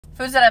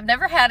Foods that I've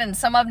never had and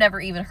some I've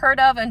never even heard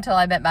of until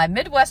I met my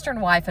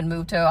Midwestern wife and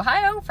moved to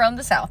Ohio from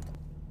the South.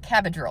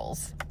 Cabbage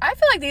rolls. I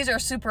feel like these are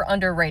super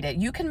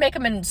underrated. You can make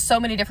them in so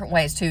many different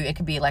ways too. It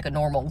could be like a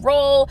normal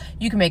roll.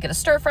 You can make it a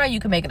stir fry. You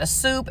can make it a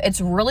soup.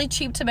 It's really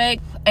cheap to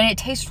make and it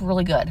tastes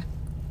really good.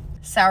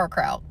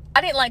 Sauerkraut.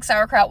 I didn't like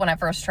sauerkraut when I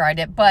first tried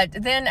it, but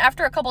then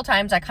after a couple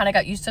times I kind of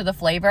got used to the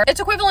flavor. It's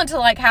equivalent to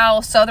like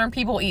how Southern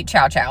people eat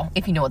chow chow,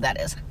 if you know what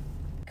that is.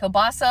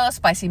 Kielbasa,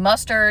 spicy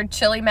mustard,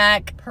 chili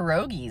mac,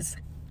 pierogies.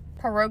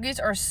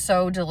 Pierogies are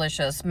so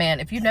delicious. Man,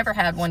 if you've never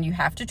had one, you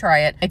have to try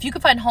it. If you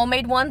can find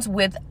homemade ones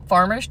with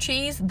farmer's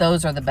cheese,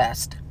 those are the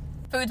best.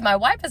 Foods my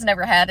wife has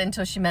never had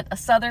until she met a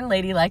Southern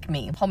lady like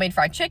me. Homemade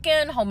fried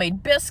chicken,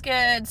 homemade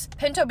biscuits,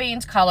 pinto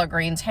beans, collard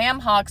greens, ham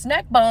hocks,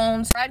 neck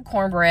bones, fried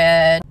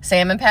cornbread,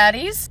 salmon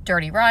patties,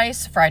 dirty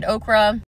rice, fried okra,